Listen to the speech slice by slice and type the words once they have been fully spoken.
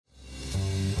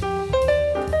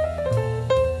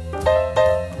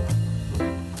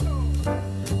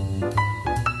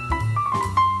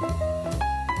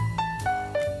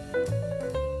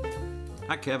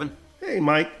Kevin. Hey,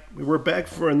 Mike. We're back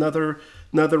for another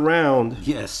round.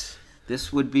 Yes,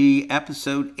 this would be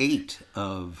episode 8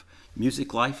 of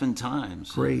Music, Life, and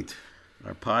Times. Great.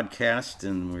 Our podcast,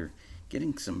 and we're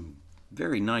getting some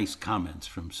very nice comments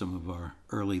from some of our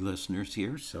early listeners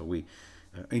here, so we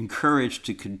are encouraged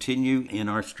to continue in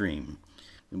our stream.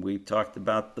 And we talked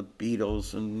about the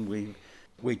Beatles, and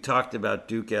we talked about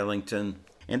Duke Ellington,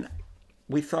 and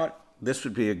we thought this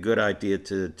would be a good idea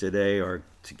today, or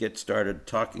to get started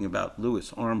talking about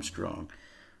Louis Armstrong.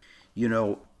 You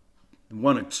know, I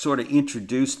want to sort of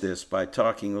introduce this by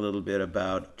talking a little bit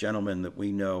about a gentleman that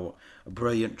we know, a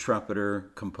brilliant trumpeter,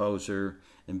 composer,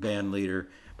 and band leader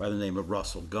by the name of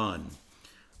Russell Gunn.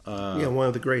 One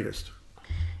of the greatest.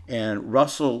 And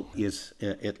Russell is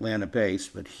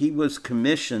Atlanta-based, but he was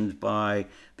commissioned by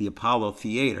the Apollo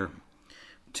Theater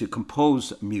to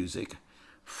compose music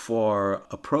for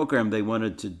a program they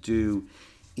wanted to do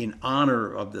in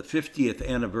honor of the 50th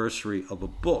anniversary of a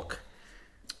book.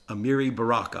 Amiri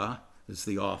Baraka is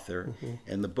the author,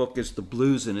 and the book is The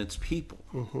Blues and Its People.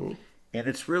 And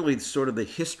it's really sort of the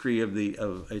history of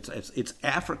it's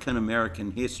African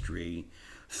American history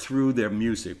through their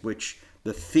music, which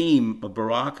the theme of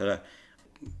Baraka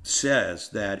says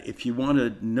that if you want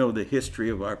to know the history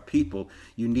of our people,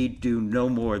 you need do no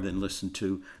more than listen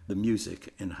to the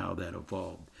music and how that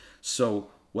evolved. So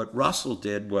what Russell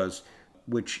did was,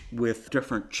 which with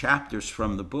different chapters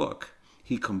from the book,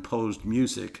 he composed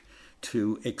music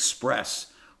to express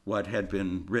what had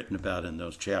been written about in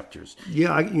those chapters.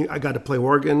 Yeah, I got to play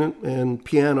organ and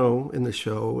piano in the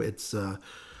show. It's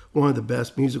one of the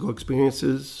best musical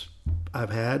experiences I've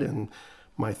had in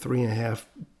my 3.5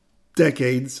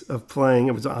 decades of playing.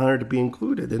 It was an honor to be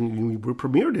included, and we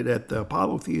premiered it at the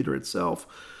Apollo Theater itself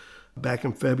back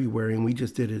in February, and we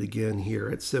just did it again here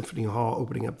at Symphony Hall,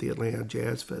 opening up the Atlanta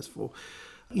Jazz Festival.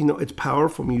 You know, it's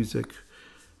powerful music,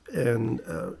 and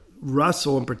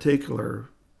Russell in particular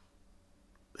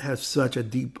has such a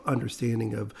deep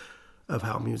understanding of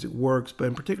how music works, but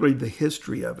in particularly the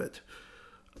history of it.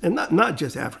 And not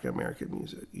just African American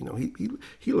music. You know,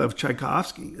 he loved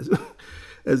Tchaikovsky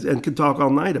and could talk all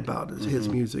night about his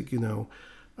music. You know,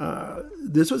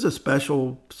 this was a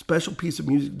special piece of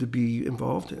music to be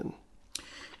involved in.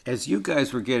 As you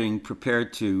guys were getting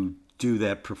prepared to do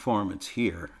that performance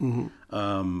here,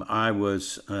 I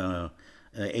was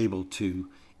able to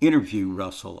interview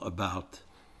Russell about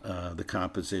the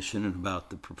composition and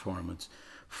about the performance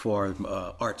for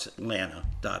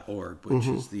artsatlanta.org, which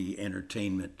is the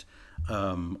entertainment,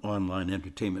 online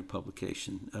entertainment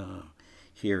publication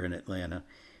here in Atlanta.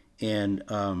 And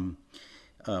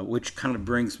which kind of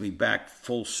brings me back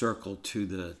full circle to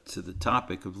the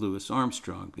topic of Louis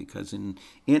Armstrong, because in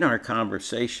our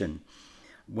conversation,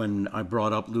 when I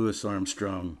brought up Louis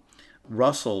Armstrong,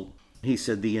 Russell, he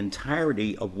said the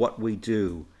entirety of what we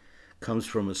do comes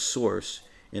from a source,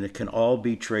 and it can all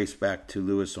be traced back to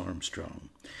Louis Armstrong.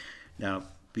 Now,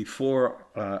 before,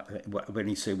 when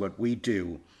he said what we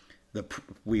do,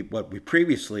 what we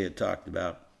previously had talked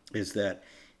about is that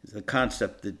the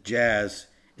concept that jazz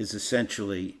is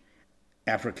essentially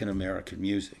African American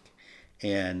music,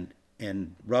 and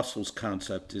Russell's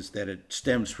concept is that it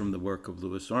stems from the work of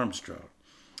Louis Armstrong,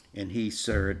 and he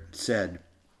said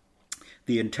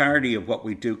the entirety of what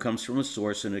we do comes from a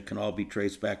source, and it can all be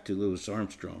traced back to Louis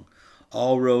Armstrong.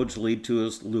 All roads lead to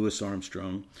Louis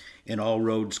Armstrong, and all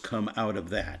roads come out of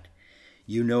that.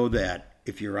 You know that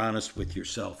if you're honest with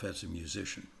yourself as a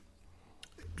musician.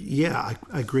 Yeah,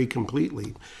 I agree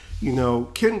completely. You know,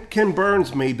 Ken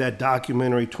Burns made that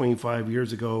documentary 25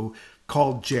 years ago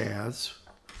called Jazz.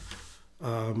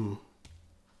 And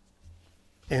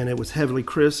it was heavily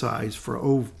criticized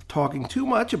for talking too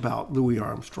much about Louis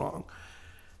Armstrong.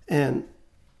 And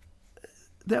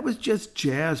that was just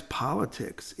jazz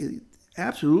politics.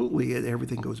 Absolutely,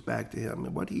 everything goes back to him.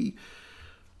 And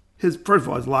first of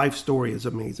all, his life story is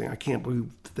amazing. I can't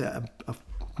believe that a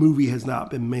movie has not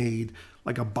been made,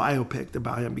 like a biopic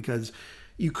about him, because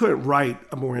you couldn't write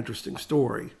a more interesting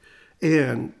story.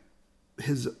 And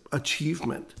his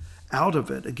achievement out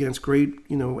of it against great,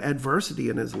 adversity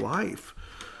in his life.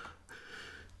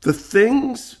 The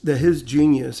things that his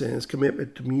genius and his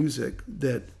commitment to music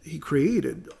that he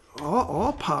created,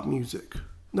 all pop music,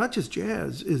 not just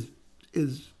jazz, is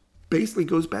basically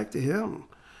goes back to him.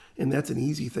 And that's an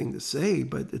easy thing to say,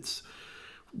 but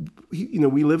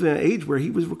we live in an age where he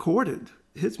was recorded.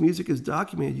 His music is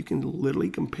documented. You can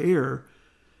literally compare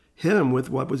him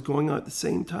with what was going on at the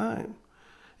same time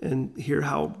and hear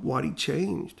what he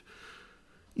changed.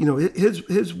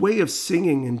 His way of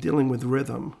singing and dealing with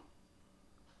rhythm.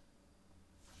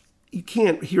 You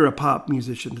can't hear a pop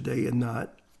musician today and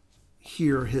not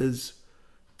hear his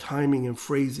timing and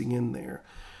phrasing in there.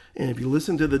 And if you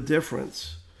listen to the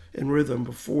difference in rhythm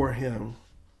before him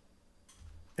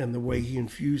and the way he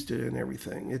infused it and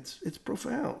everything, it's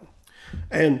profound.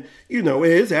 And, you know,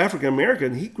 it is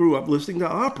African-American. He grew up listening to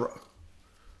opera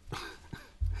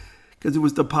because it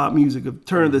was the pop music of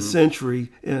turn of the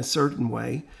century in a certain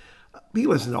way. He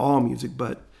listened to all music,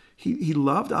 but he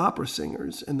loved opera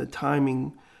singers and the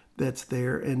timing that's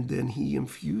there, and then he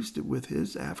infused it with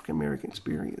his African-American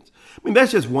experience. I mean,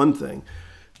 that's just one thing.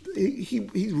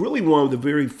 He's really one of the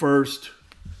very first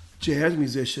jazz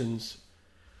musicians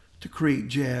to create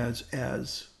jazz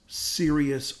as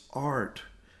serious art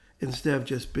instead of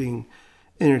just being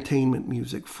entertainment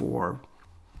music for,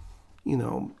 you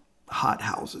know, hot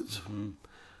houses.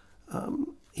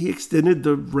 He extended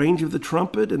the range of the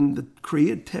trumpet and the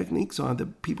created techniques on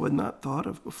that people had not thought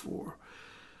of before.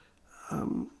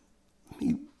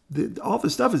 All the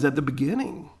stuff is at the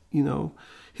beginning, you know.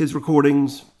 His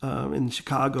recordings in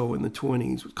Chicago in the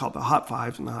 20s, called the Hot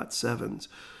Fives and the Hot Sevens,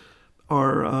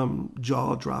 are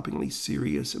jaw-droppingly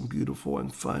serious and beautiful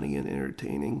and funny and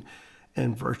entertaining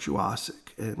and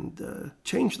virtuosic and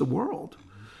changed the world.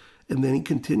 And then he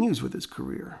continues with his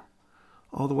career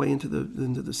all the way into the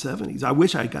 70s. I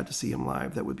wish I got to see him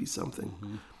live. That would be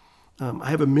something. I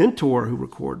have a mentor who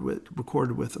recorded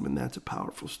with him, and that's a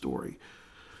powerful story.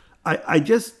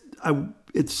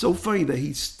 It's so funny that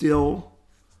he's still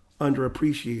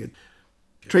underappreciated.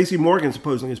 Tracy Morgan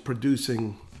supposedly is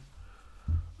producing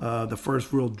the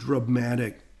first real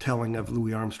dramatic telling of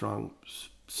Louis Armstrong's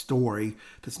story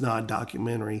that's not a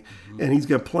documentary, and he's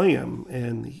going to play him,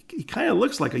 and he kind of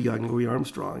looks like a young Louis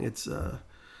Armstrong. It's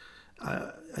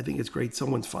I think it's great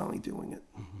someone's finally doing it.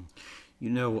 You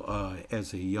know,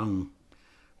 as a young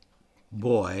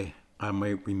boy, I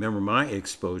might remember my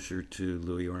exposure to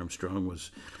Louis Armstrong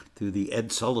was through the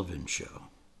Ed Sullivan Show.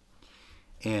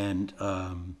 And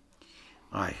of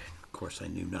course, I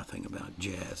knew nothing about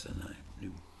jazz, and I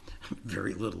knew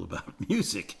very little about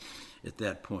music at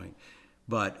that point.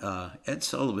 But Ed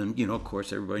Sullivan, you know, of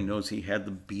course, everybody knows he had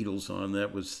the Beatles on.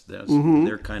 That was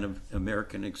their kind of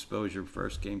American exposure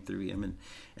first came through him.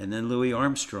 And then Louis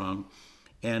Armstrong.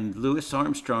 And Louis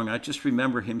Armstrong, I just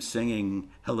remember him singing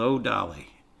Hello, Dolly.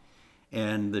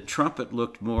 And the trumpet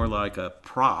looked more like a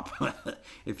prop,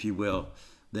 if you will,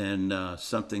 than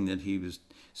something that he was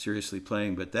seriously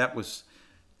playing. But that was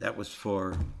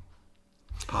for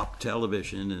pop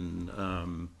television,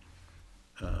 and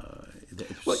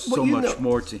so much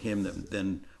more to him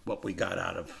than what we got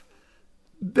out of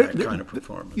that kind of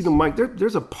performance. You know, Mike,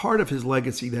 there's a part of his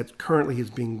legacy that currently is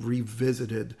being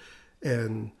revisited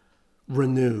and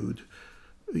renewed.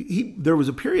 There was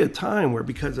a period of time where,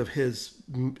 because of his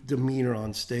demeanor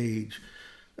on stage,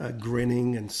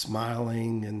 grinning and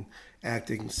smiling and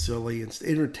acting silly and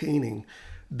entertaining,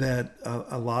 that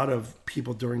a lot of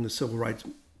people during the civil rights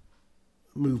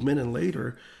movement and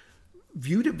later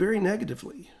viewed it very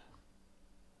negatively.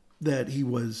 That he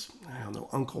was, I don't know,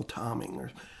 Uncle Tomming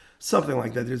or something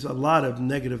like that. There's a lot of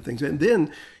negative things. And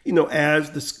then, you know,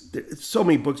 so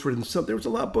many books written, there was a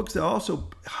lot of books that also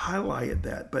highlighted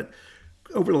that. But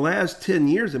over the last 10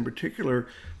 years in particular,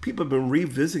 people have been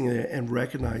revisiting it and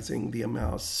recognizing the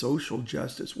amount of social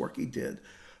justice work he did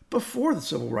before the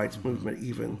civil rights movement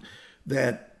even,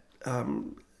 that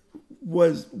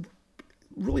was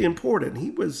really important.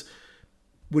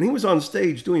 When he was on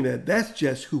stage doing that, that's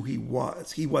just who he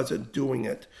was. He wasn't doing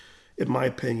it, in my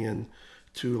opinion,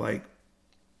 to like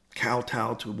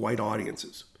kowtow to white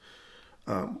audiences.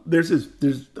 There's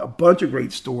a bunch of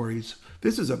great stories.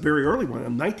 This is a very early one.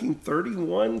 In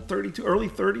 1931, 32, early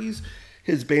 30s,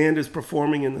 his band is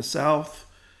performing in the South.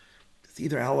 It's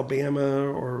either Alabama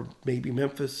or maybe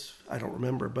Memphis. I don't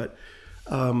remember. But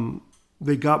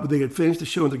they had finished the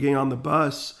show and they're getting on the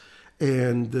bus,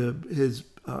 and his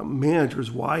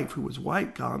manager's wife, who was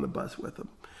white, got on the bus with him.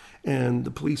 And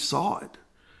the police saw it,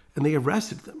 and they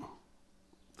arrested them,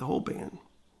 the whole band.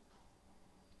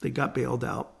 They got bailed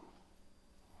out.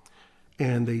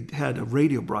 And they had a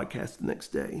radio broadcast the next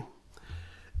day.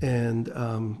 And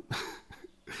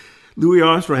Louis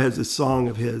Armstrong has this song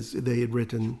of his they had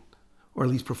written, or at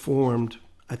least performed,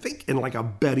 I think in like a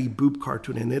Betty Boop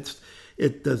cartoon. And it's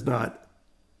not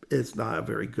a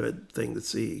very good thing to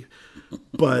see.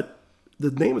 But the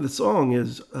name of the song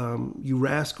is You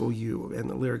Rascal You. And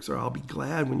the lyrics are, I'll be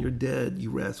glad when you're dead,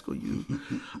 you rascal you.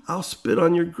 I'll spit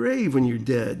on your grave when you're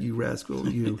dead, you rascal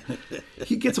you.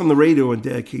 He gets on the radio and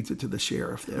dedicates it to the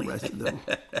sheriff that arrested them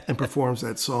and performs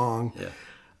that song.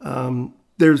 Yeah.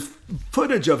 There's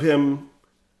footage of him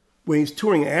when he's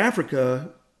touring Africa,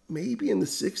 maybe in the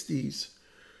 60s,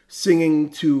 singing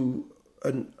to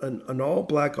an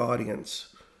all-black audience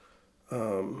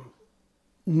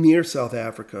near South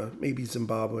Africa, maybe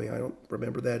Zimbabwe. I don't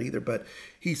remember that either. But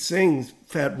he sings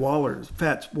Fats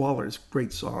Waller's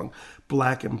great song,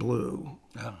 "Black and Blue."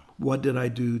 Oh. What did I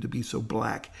do to be so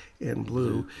black and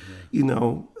blue?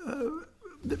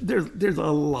 There's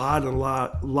a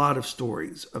lot of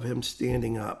stories of him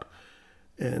standing up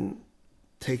and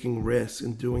taking risks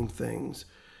and doing things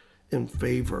in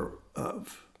favor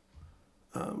of,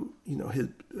 his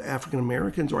African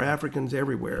Americans or Africans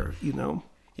everywhere,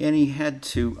 And he had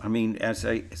to, as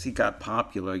he got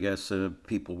popular, I guess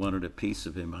people wanted a piece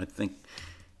of him. I think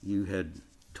you had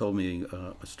told me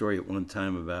a story at one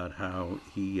time about how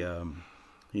he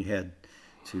had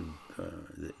to,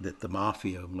 that the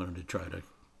mafia wanted to try to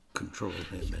control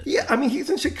him. Yeah, he's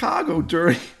in Chicago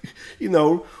during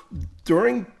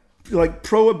like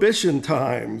Prohibition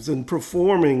times and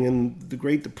performing and the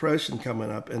Great Depression coming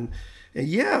up. And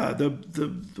yeah,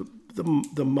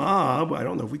 the mob, I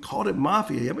don't know if we called it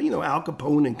mafia, but Al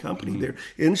Capone and company, they're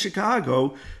in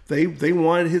Chicago. They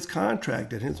wanted his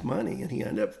contract and his money, and he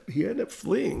ended up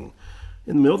fleeing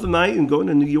in the middle of the night and going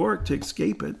to New York to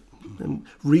escape it, and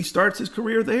restarts his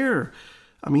career there.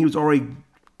 He was already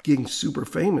getting super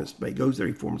famous, but he goes there,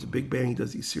 he forms a big band, he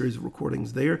does these series of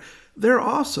recordings there. They're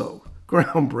also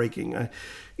groundbreaking.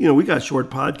 We got a short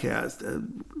podcast.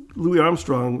 Louis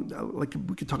Armstrong, like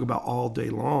we could talk about all day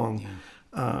long. Yeah.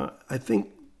 I think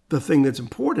the thing that's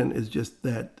important is just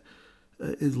that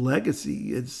his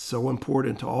legacy is so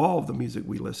important to all of the music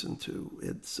we listen to.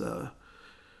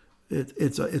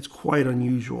 It's quite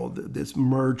unusual, this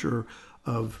merger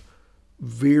of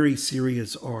very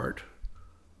serious art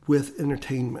with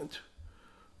entertainment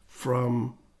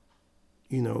from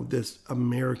this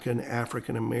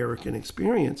African American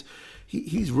experience.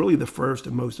 He's really the first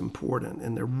and most important,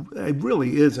 and there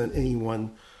really isn't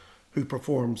anyone who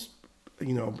performs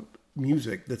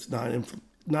music that's not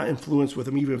influenced with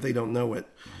him, even if they don't know it.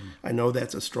 Mm-hmm. I know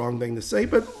that's a strong thing to say,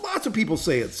 but lots of people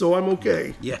say it, so I'm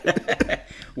okay. Yeah.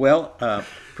 Well,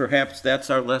 perhaps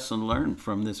that's our lesson learned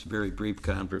from this very brief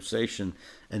conversation,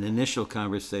 an initial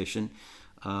conversation.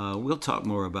 We'll talk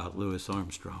more about Louis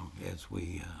Armstrong as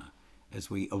we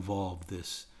evolve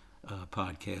this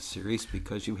podcast series,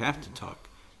 because you have to talk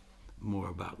more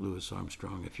about Louis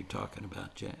Armstrong if you're talking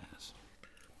about jazz.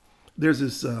 There's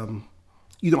this, I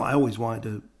always wanted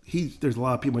to. There's a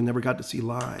lot of people I never got to see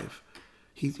live.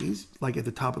 He's like at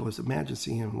the top of the list. Imagine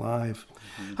seeing him live.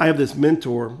 Mm-hmm. I have this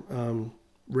mentor,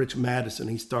 Rich Madison.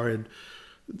 He started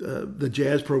the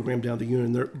jazz program down at the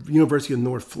University of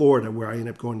North Florida, where I ended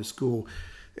up going to school.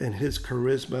 And his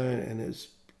charisma and his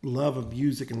love of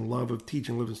music and love of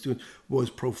teaching living students was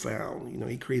profound.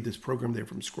 He created this program there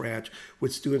from scratch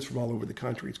with students from all over the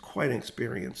country. It's quite an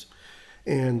experience.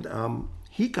 And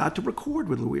he got to record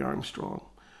with Louis Armstrong.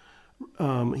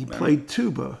 He played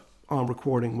tuba on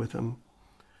recording with him.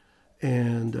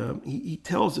 And he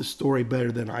tells the story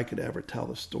better than I could ever tell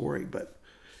the story. But,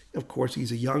 of course,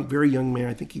 he's a very young man.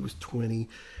 I think he was 20.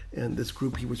 And this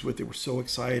group he was with, they were so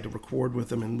excited to record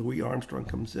with him. And Louis Armstrong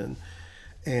comes in.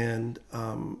 And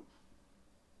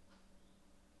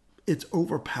it's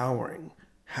overpowering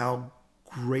how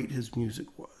great his music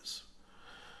was.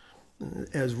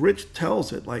 As Rich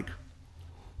tells it, like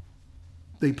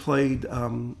they played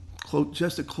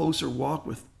Just a Closer Walk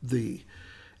with Thee.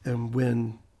 And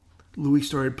when Louis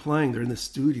started playing, they're in the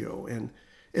studio, and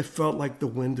it felt like the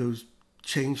windows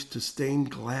changed to stained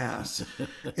glass,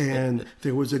 and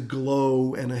there was a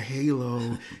glow and a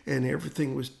halo, and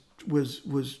everything was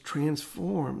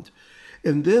transformed.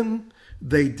 And then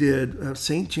they did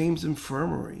St. James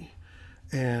Infirmary,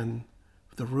 and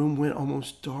the room went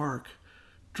almost dark,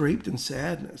 draped in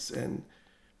sadness. And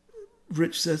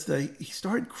Rich says that he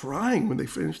started crying when they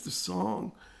finished the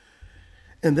song.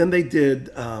 And then they did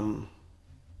a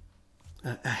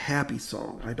happy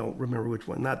song. I don't remember which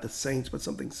one, not the Saints, but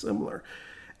something similar.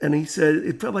 And he said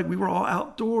it felt like we were all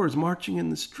outdoors marching in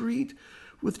the street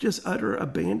with just utter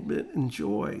abandonment and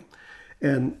joy.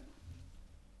 And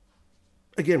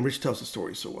again, Rich tells the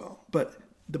story so well. But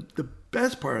the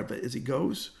best part of it is he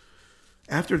goes,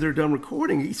 after they're done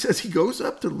recording, he says he goes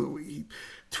up to Louis,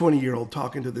 20-year-old,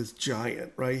 talking to this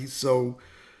giant, right? He's so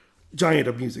giant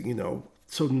of music,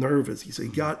 so nervous. He said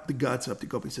he got the guts up to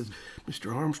go up. He says,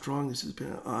 "Mr. Armstrong, this has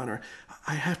been an honor.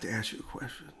 I have to ask you a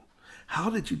question. How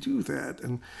did you do that?"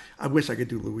 And I wish I could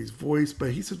do Louis' voice,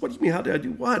 but he says, "What do you mean, how did I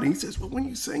do what?" And he says, "Well, when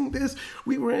you sang this,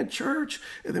 we were in church.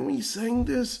 And then when you sang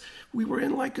this, we were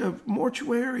in like a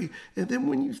mortuary. And then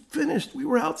when you finished, we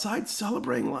were outside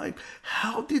celebrating life.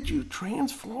 How did you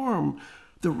transform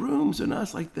the rooms and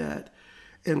us like that?"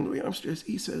 And Louis Armstrong,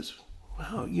 he says,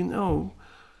 "Well,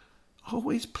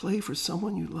 always play for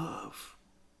someone you love."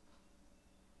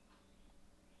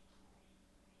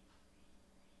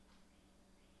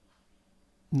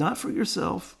 Not for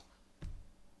yourself.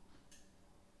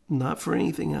 Not for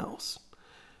anything else.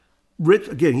 Rich,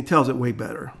 again, he tells it way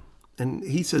better. And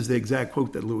he says the exact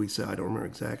quote that Louis said. I don't remember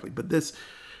exactly. But this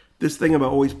thing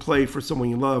about always play for someone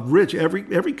you love. Rich,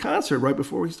 every concert right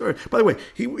before he started. By the way,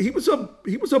 he was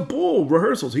a bull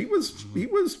rehearsals. He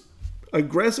was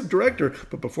aggressive director.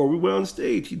 But before we went on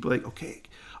stage, he'd be like, okay,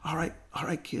 all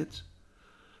right, kids.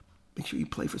 Make sure you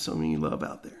play for someone you love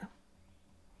out there.